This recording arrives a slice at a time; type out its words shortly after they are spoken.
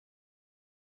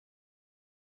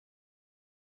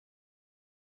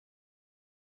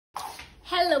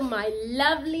Hello my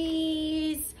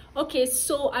lovelies. Okay,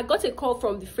 so I got a call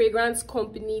from the fragrance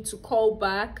company to call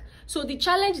back. So the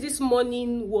challenge this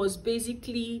morning was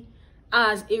basically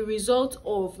as a result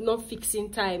of not fixing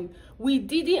time. We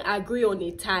didn't agree on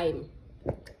a time.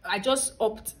 I just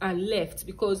upped and left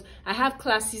because I have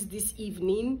classes this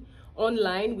evening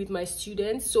online with my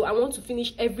students, so I want to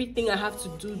finish everything I have to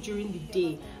do during the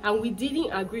day, and we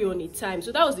didn't agree on a time.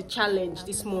 So that was the challenge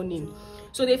this morning.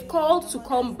 So they've called to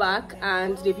come back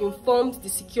and they've informed the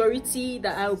security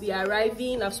that I'll be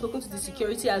arriving. I've spoken to the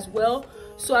security as well,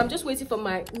 so I'm just waiting for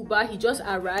my Uber. He just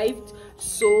arrived,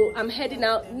 so I'm heading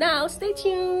out now. Stay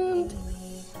tuned.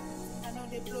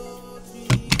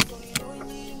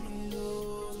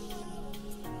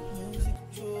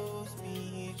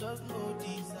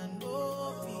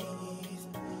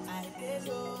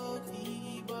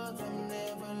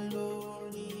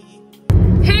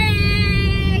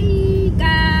 Hey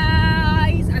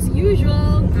guys, as usual,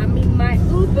 I'm in my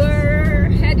Uber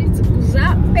heading to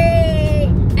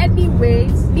Uzape.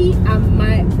 Anyways, me and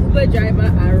my Uber driver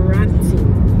are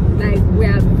ranting, like we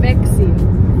are vexing.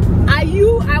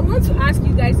 I want to ask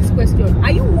you guys this question: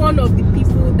 are you one of the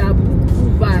people that book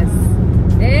Ubers?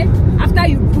 After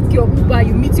you book your Uber,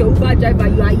 you meet your Uber driver,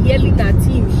 you are yelling at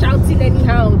him, shouting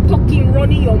anyhow, talking,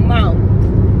 running your mouth.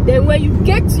 Then when you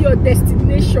get to your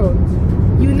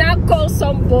destination, you now call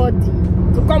somebody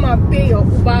to come and pay your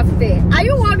Uber fare. Are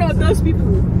you one of those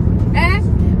people?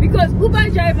 Because Uber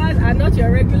drivers are not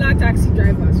your regular taxi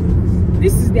drivers.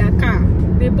 This is their car.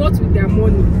 They bought with their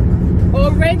money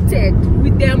or rented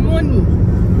with their money.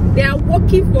 They are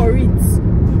working for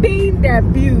it, paying their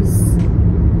bills.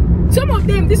 Some of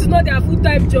them, this is not their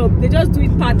full-time job. They just do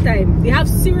it part-time. They have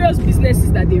serious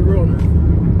businesses that they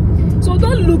run. So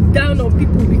don't look down on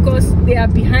people because they are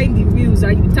behind the wheels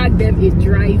and you tag them a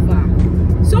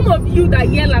driver. Some of you that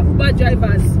yell at Uber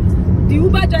drivers, the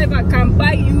Uber driver can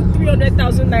buy you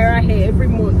 300,000 naira hair every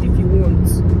month if you want.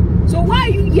 So why are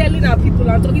you yelling at people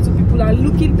and talking to people and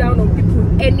looking down on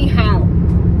people anyhow?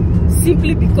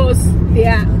 Simply because they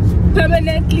are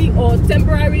permanently or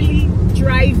temporarily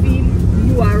driving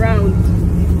you around.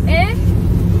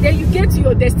 Then you get to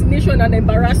your destination and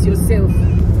embarrass yourself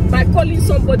by calling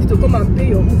somebody to come and pay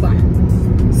your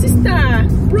Uber. Sister,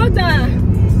 brother,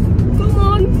 come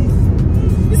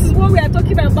on. This is what we are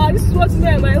talking about. This is what me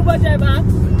and my Uber driver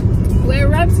were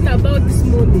ranting about this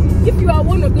morning. If you are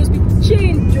one of those people,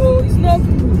 change, Joe. It's not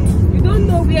good. You don't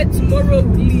know where tomorrow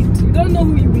will lead. You don't know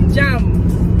who you will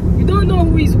jam. You don't know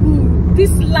who is who.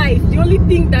 This life, the only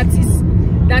thing that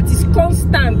is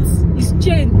constant is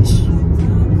change.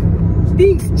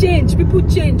 Things change, people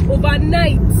change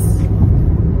overnight.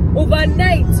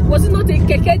 Overnight. Was it not a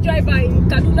keke driver in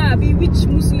Kaduna, which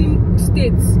Muslim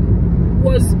state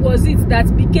was it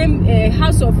that became a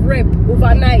house of rep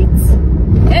overnight?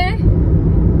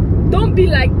 Don't be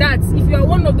like that. If you are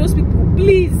one of those people,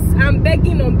 please, I'm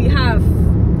begging on behalf.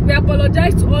 We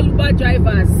apologize to all Uber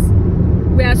drivers.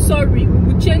 We are sorry.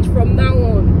 We will change from now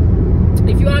on.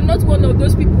 If you are not one of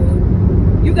those people,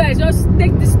 you guys just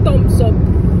take this thumbs up.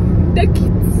 Take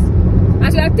it.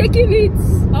 As you are taking it,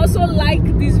 also like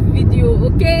this video,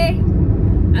 okay?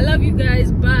 I love you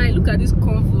guys. Bye. Look at this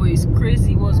convoy. It's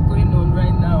crazy what's going on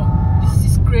right now.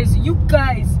 This is crazy. You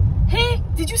guys, hey,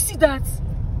 did you see that?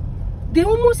 They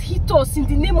almost hit us in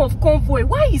the name of convoy.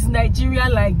 Why is Nigeria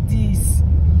like this?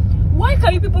 Why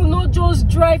can you people not just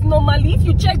drive normally? If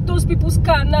you check those people's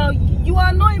car now, you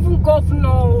are not even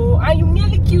governor and you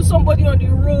nearly kill somebody on the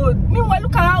road. Meanwhile,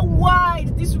 look at how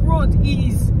wide this road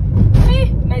is.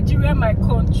 Hey, Nigeria, my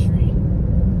country.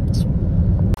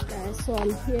 So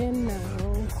I'm here now.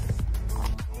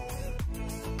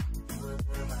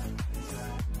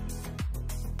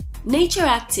 Nature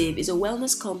Activ is a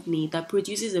wellness company that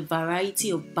produces a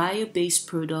variety of bio-based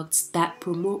products that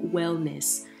promote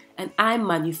wellness, and I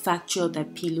manufacture their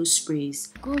pillow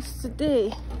sprays. Goes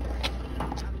today.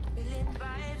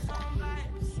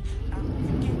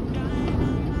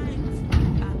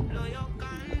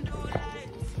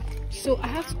 So I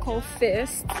have to call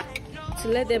first to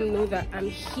let them know that I'm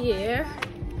here.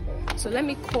 So let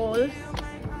me call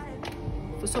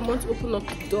for someone to open up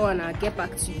the door and I'll get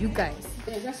back to you guys.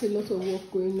 That's a lot of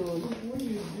work going on.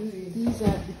 These are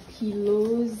the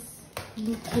pillows,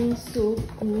 looking so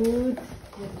good.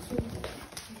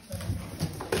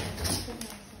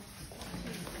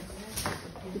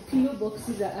 The pillow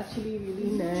boxes are actually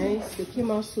really nice. They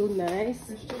came out so nice.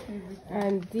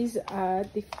 And these are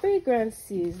the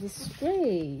fragrances, the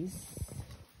sprays.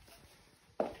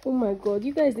 Oh my god,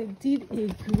 you guys, they did a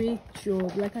great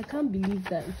job. Like, I can't believe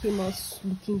that it came out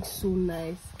looking so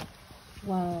nice.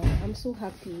 Wow, I'm so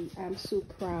happy. I'm so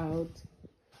proud.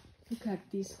 Look at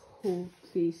this whole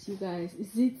place, you guys.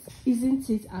 Isn't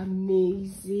it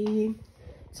amazing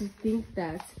to think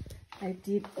that I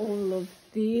did all of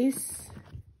this?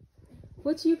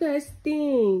 What do you guys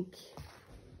think?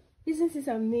 Isn't it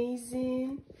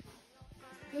amazing?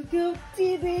 Look how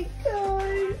did it,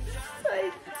 guys.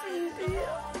 I did it.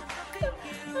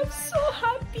 I'm so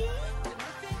happy.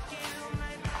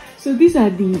 So these are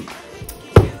the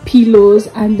pillows,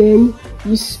 and then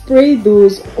you spray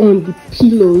those on the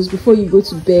pillows before you go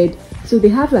to bed. So they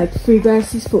have like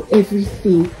fragrances for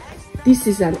everything. This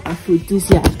is an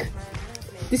aphrodisiac.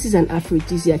 You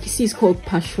see, it's called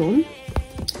Passion,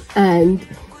 and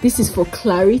this is for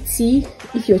clarity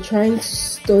if you're trying to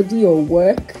study or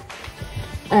work.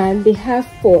 And they have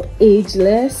for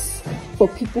ageless, for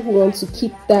people who want to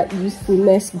keep that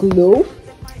youthfulness glow.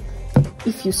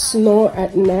 If you snore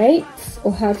at night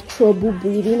or have trouble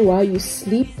breathing while you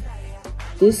sleep,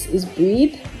 this is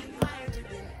Breathe.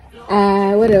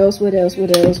 What else do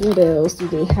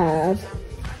they have?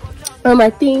 I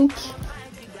think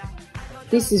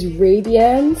this is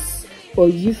Radiance for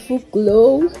youthful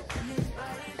glow,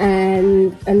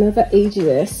 and another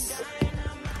ageless.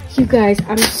 You guys,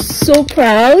 I'm so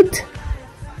proud.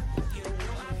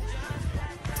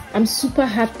 I'm super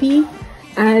happy.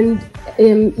 And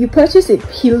you purchase a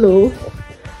pillow.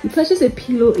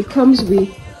 It comes with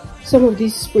some of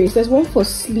these sprays. There's one for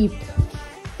sleep.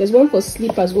 There's one for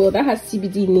sleep as well that has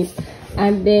CBD in it.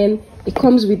 And then it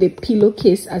comes with a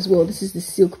pillowcase as well. This is the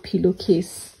silk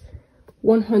pillowcase.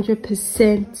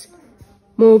 100%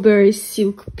 mulberry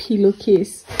silk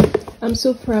pillowcase. I'm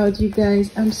so proud, you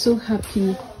guys. I'm so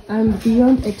happy. I'm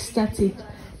beyond ecstatic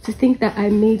to think that I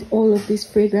made all of these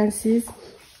fragrances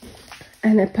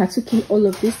and I partook in all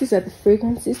of this. These are the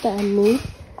fragrances that I made.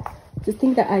 To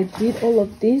think that I did all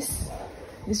of this,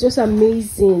 it's just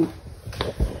amazing.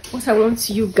 What I want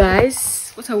you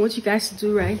guys to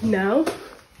do right now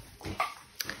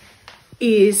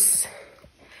is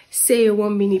say a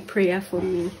 1-minute prayer for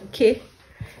me, okay?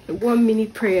 A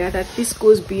 1-minute prayer that this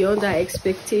goes beyond our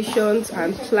expectations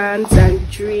and plans and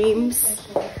dreams,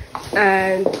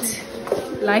 and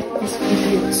like this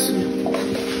video too.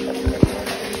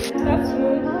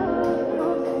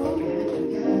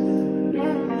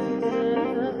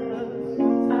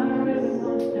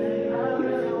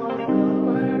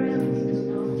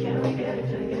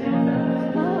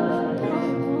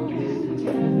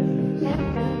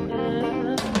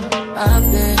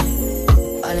 I've been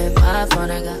all in my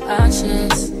phone, I got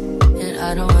options, and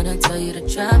I don't wanna tell you to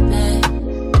drop it,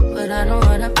 but I don't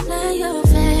wanna play your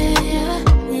fair.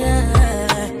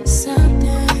 Yeah,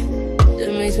 something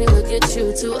that makes me look at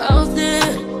you too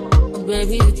often. Oh,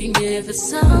 baby, you can give it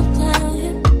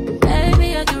something.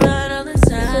 Baby, I can run all the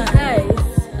time. So guys,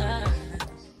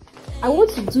 I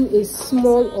want to do a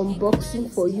small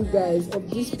unboxing for you guys of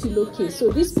this pillowcase.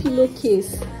 So this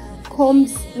pillowcase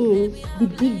comes in the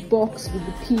big box with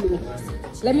the pillow.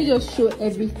 Let me just show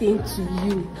everything to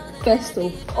you. First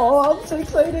of all, I'm so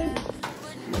excited.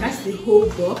 That's the whole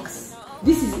box.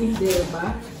 This is in there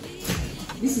back.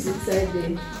 This is inside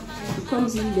there. It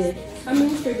comes in there. How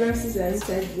many fragrances are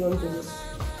inside one box?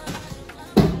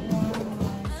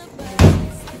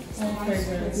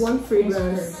 One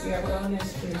fragrance. Yeah, wellness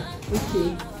spray.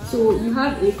 Okay. So you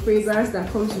have a fragrance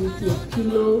that comes with your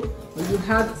pillow, and you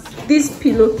have this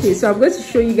pillowcase. So I'm going to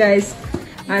show you guys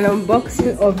an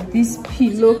unboxing of this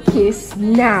pillowcase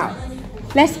now.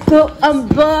 Let's go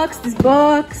unbox this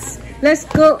box. Let's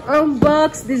go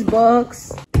unbox this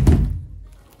box.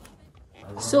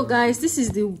 So guys, this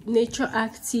is the Nature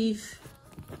Activ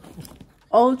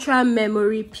Ultra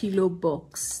Memory Pillow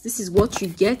Box. This is what you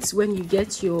get when you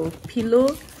get your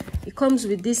pillow. It comes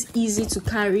with this easy to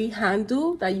carry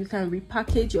handle that you can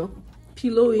repackage your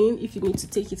pillow in if you need to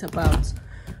take it about.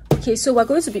 Okay, so we're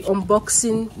going to be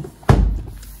unboxing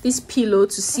this pillow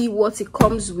to see what it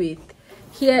comes with.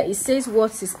 Here it says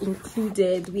what is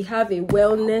included. We have a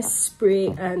wellness spray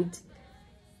and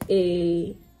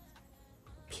a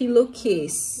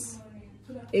pillowcase,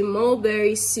 a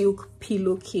mulberry silk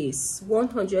pillowcase,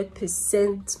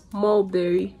 100%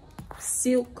 mulberry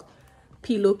silk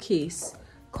pillowcase.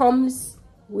 Comes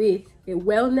with a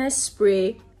wellness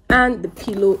spray and the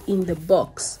pillow in the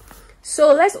box.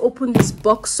 So let's open this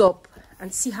box up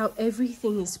and see how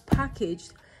everything is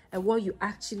packaged and what you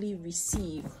actually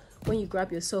receive when you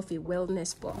grab yourself a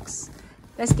wellness box.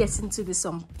 Let's get into this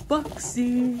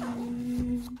unboxing.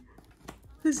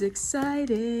 Who's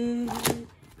excited?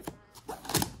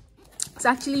 It's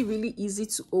actually really easy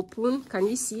to open. Can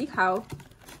you see how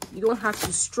you don't have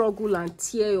to struggle and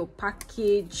tear your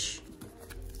package?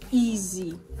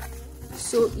 Easy,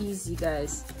 so easy,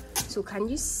 guys. So can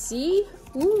you see?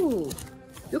 Ooh,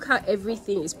 look how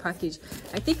everything is packaged.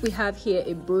 I think we have here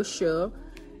a brochure,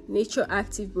 Nature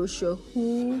Activ brochure.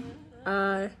 Who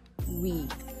are we?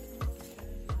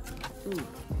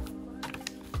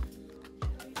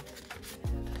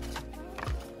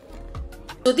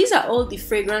 So these are all the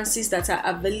fragrances that are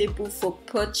available for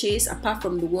purchase, apart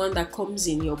from the one that comes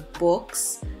in your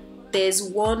box. There's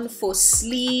one for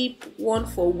sleep, one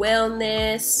for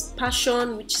wellness,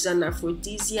 passion, which is an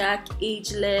aphrodisiac,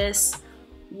 ageless,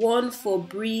 one for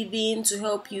breathing to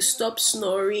help you stop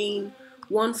snoring,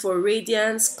 one for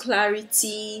radiance,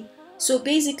 clarity. So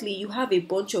basically you have a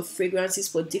bunch of fragrances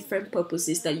for different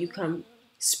purposes that you can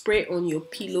spray on your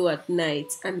pillow at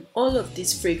night, and all of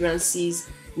these fragrances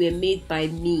were made by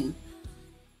me.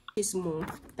 It's more.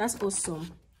 That's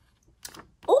awesome.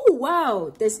 Oh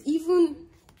wow, there's even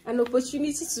an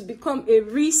opportunity to become a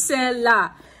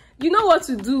reseller. You know what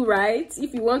to do, right?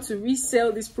 If you want to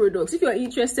resell these products, if you're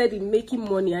interested in making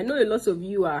money, I know a lot of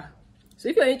you are. So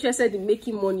if you're interested in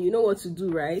making money, you know what to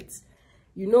do, right?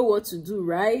 You know what to do,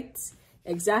 right?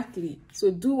 Exactly. So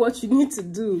do what you need to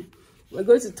do. We're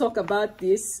going to talk about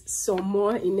this some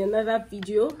more in another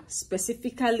video,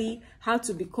 specifically how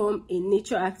to become a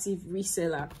Nature Activ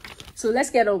reseller. So let's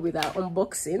get on with our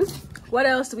unboxing. What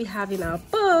else do we have in our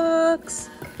box?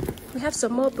 We have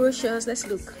some more brochures. Let's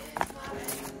look.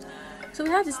 So we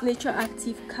have this Nature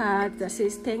Activ card that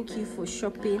says thank you for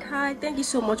shopping. Hi, thank you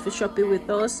so much for shopping with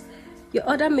us. Your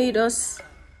order made us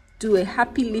do a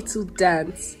happy little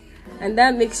dance, and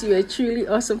that makes you a truly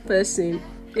awesome person.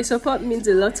 Your support means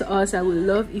a lot to us. I would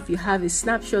love if you have a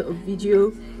snapshot of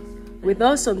video with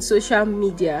us on social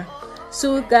media.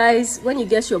 So guys, when you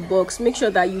get your box, make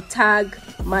sure that you tag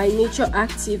my Nature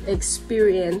Activ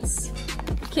experience,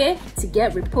 okay, to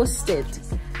get reposted.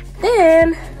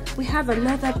 Then we have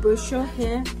another brochure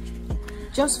here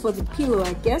just for the pillow,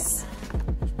 I guess.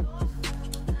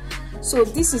 So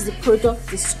this is the product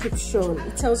description.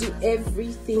 It tells you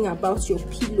everything about your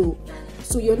pillow.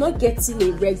 So you're not getting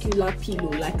a regular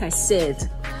pillow, like I said.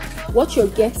 What you're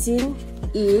getting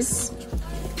is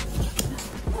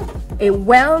a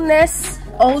wellness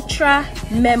ultra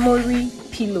memory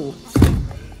pillow.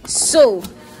 So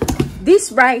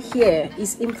this right here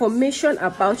is information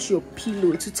about your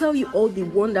pillow to tell you all the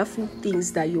wonderful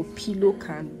things that your pillow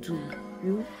can do.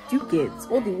 You get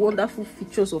all the wonderful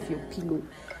features of your pillow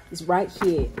is right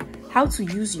here. How to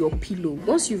use your pillow.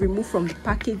 Once you remove from the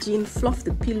packaging, fluff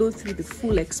the pillow through the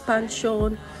full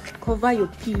expansion, cover your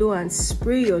pillow and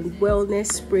spray your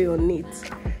wellness spray on it.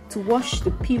 To wash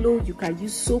the pillow, you can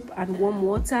use soap and warm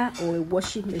water or a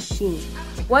washing machine.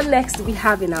 What next do we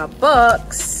have in our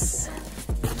box?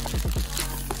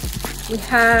 We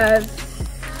have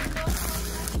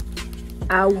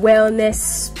our wellness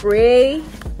spray,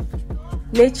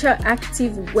 Nature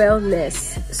Activ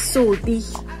Wellness. So the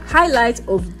highlight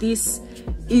of this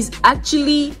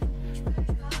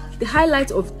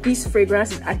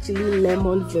fragrance is actually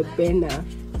lemon verbena.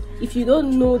 If you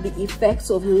don't know the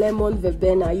effects of lemon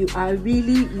verbena, you are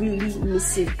really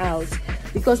missing out,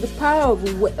 because the power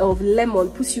of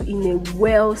lemon puts you in a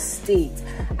well state,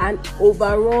 an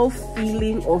overall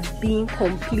feeling of being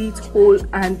complete, whole,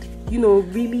 and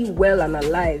really well and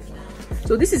alive.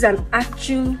 So this is an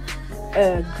actual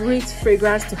great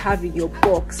fragrance to have in your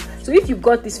box. So if you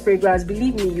got this fragrance,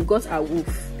 believe me, you got a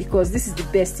woof, because this is the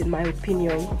best in my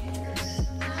opinion.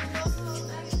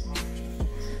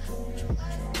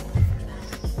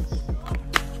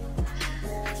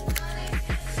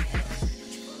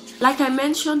 Like I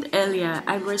mentioned earlier,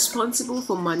 I'm responsible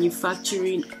for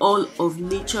manufacturing all of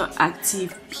Nature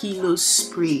Activ pillow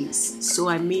sprays. So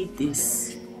I made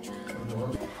this.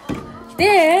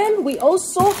 Then we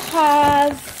also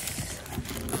have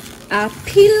a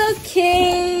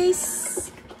pillowcase.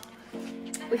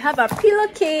 We have a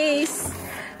pillowcase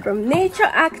from Nature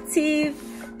Activ,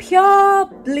 Pure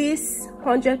Bliss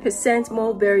 100%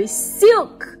 mulberry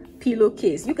silk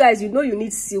pillowcase. You guys, you know you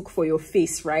need silk for your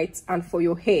face, right? And for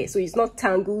your hair, so it's not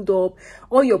tangled up.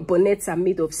 All your bonnets are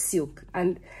made of silk,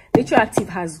 and Nature Activ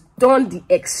has done the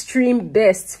extreme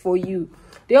best for you.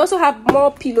 They also have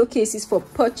more pillowcases for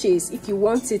purchase if you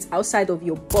want it outside of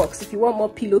your box. If you want more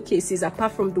pillowcases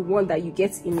apart from the one that you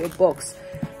get in your box,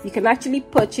 you can actually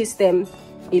purchase them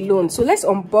alone. So let's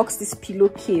unbox this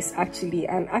pillowcase actually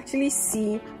and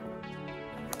see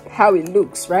how it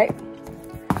looks, right?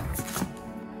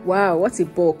 Wow, what a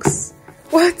box.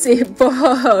 What a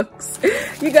box.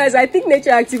 You guys, I think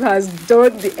Nature Activ has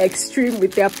done the extreme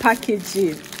with their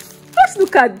packaging. Let's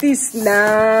look at this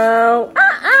now.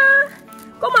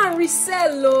 Come and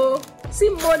resell, oh. See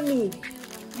money.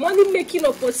 money making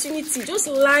opportunity just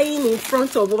lying in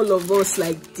front of all of us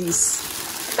like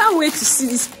this. Can't wait to see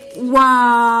this.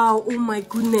 Wow, oh my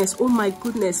goodness,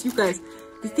 you guys,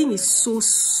 the thing is so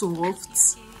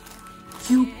soft.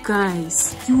 You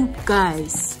guys,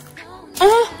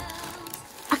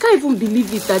 I can't even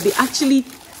believe it that they actually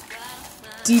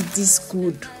did this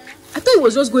good. I thought it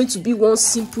was just going to be one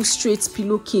simple straight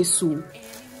pillowcase. So,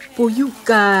 but you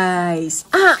guys,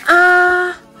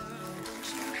 I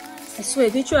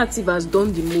swear, Nature Activ has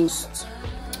done the most.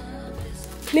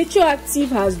 Nature Activ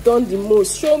has done the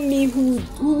most. Show me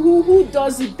who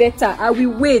does it better. I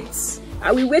will wait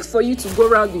for you to go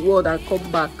around the world and come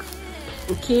back.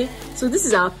 Okay, so this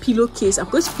is our pillowcase. I'm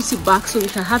going to put it back so we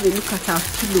can have a look at our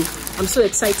pillow. I'm so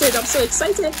excited. You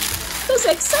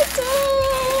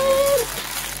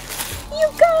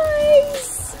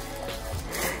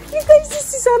guys,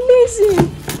 this is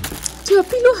amazing. So your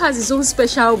pillow has its own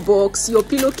special box. Your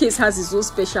pillowcase has its own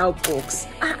special box.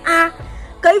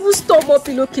 Can even store more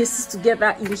pillowcases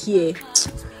together in here.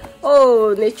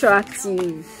 Oh, Nature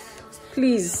Activ.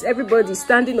 Please, everybody,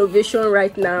 standing ovation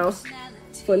right now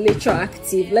for Nature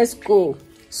Activ. Let's go.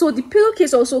 So the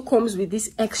pillowcase also comes with this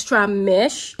extra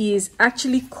mesh. It is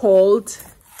actually called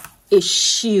a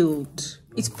shield.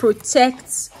 It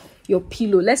protects your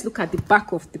pillow. Let's look at the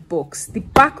back of the box. The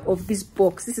back of this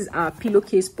box, this is our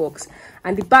pillowcase box,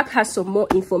 and the back has some more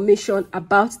information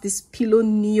about this Pillow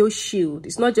Neo Shield.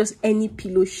 It's not just any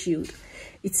pillow shield.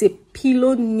 It's a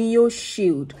Pillow Neo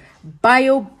Shield,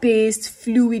 bio-based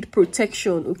fluid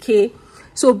protection. Okay,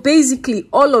 so basically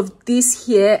all of this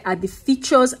here are the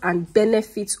features and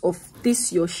benefits of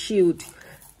this your shield,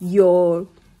 your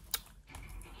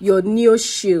Neo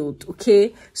Shield.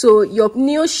 Okay, so your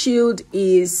Neo Shield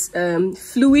is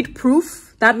fluid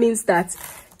proof. That means that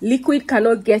liquid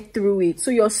cannot get through it. So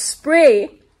your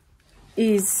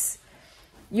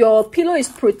pillow is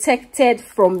protected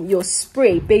from your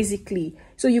spray basically.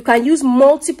 So you can use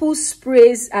multiple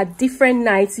sprays at different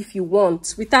nights if you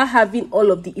want, without having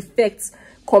all of the effects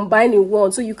combined in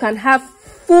one. So you can have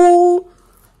full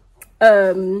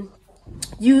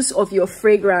use of your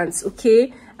fragrance.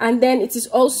 Okay, and then it is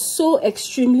also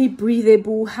extremely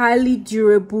breathable, highly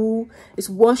durable, it's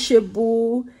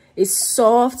washable, it's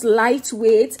soft,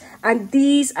 lightweight, and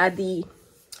these are the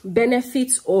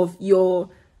benefits of your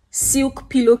silk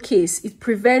pillowcase. It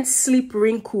prevents sleep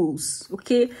wrinkles.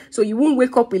 Okay, so you won't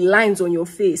wake up with lines on your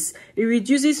face. It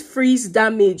reduces freeze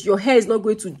damage. Your hair is not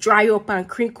going to dry up and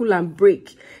crinkle and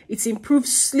break. It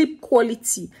improves sleep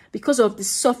quality because of the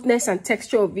softness and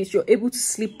texture of it. You're able to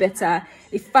sleep better.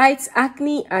 It fights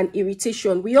acne and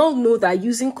irritation. We all know that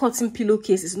using cotton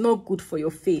pillowcase is not good for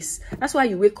your face. That's why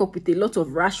you wake up with a lot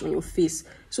of rash on your face.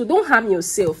 So don't harm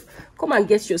yourself. Come and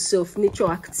get yourself Nature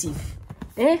Activ.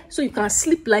 So you can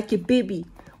sleep like a baby.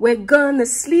 We're gonna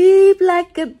sleep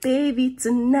like a baby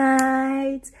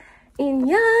tonight. In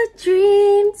your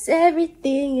dreams,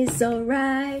 everything is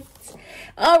alright.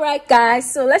 Alright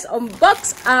guys, so let's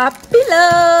unbox our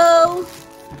pillow.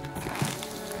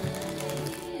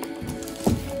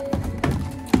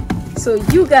 So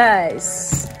you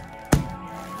guys,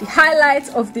 the highlight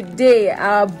of the day,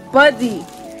 our body,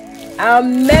 our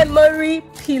memory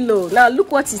pillow. Now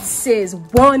look what it says.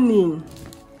 Warning: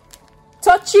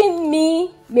 touching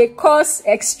me may cause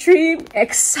extreme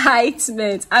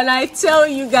excitement. And I tell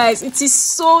you guys, it is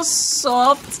so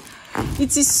soft.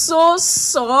 It is so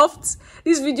soft.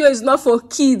 This video is not for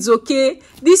kids, okay?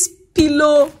 This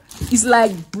pillow is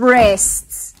like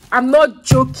breasts. I'm not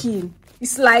joking.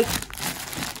 It's like,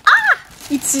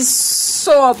 it is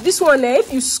soft. This one,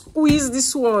 if you squeeze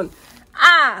this one,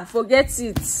 forget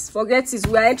it. Forget it.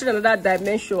 We are entering another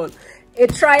dimension. A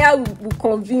trial will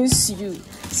convince you.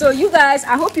 So you guys,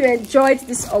 I hope you enjoyed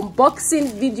this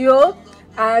unboxing video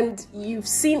and you've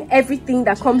seen everything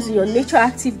that comes in your Nature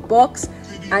Activ box,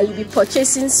 and you'll be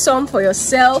purchasing some for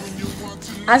yourself.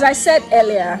 As I said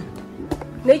earlier,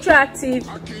 Nature Activ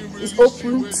is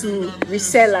open to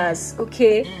resellers.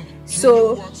 Okay,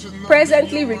 so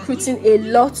presently recruiting a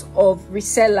lot of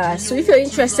resellers. So if you're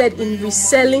interested in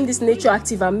reselling this Nature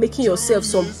Activ and making yourself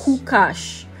some cool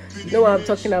cash, you know what I'm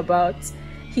talking about,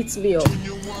 hit me up.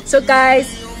 So guys,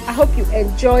 I hope you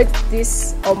enjoyed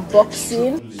this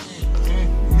unboxing.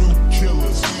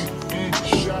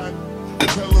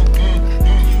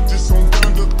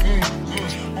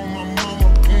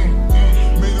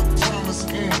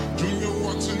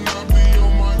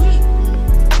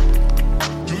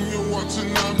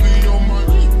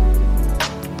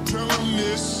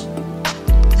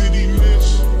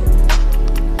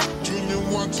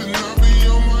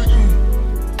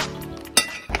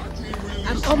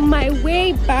 On my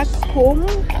way back home.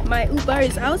 My Uber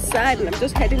is outside and I'm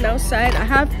just heading outside. I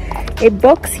have a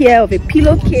box here of a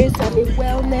pillowcase and a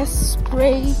wellness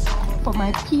spray for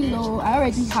my pillow. I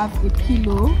already have a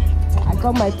pillow. I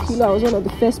got my pillow. I was one of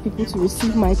the first people to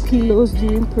receive my pillows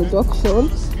during production,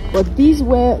 but these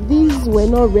were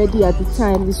not ready at the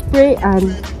time, the spray and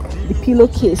the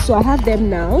pillowcase. So I have them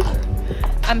now.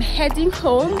 I'm heading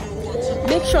home.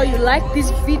 Make sure you like this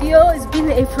video. It's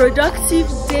been a productive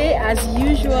day as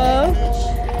usual.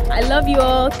 I love you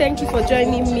all. Thank you for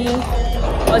joining me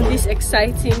on this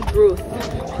exciting growth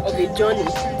of a journey.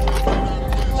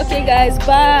 Okay guys,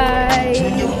 bye.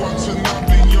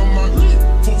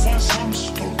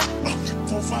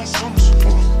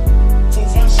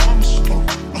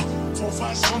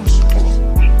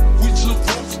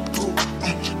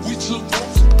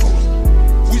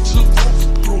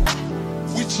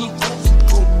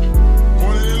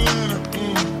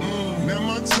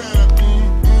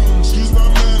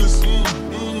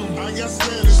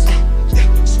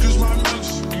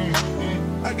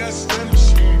 I got standards.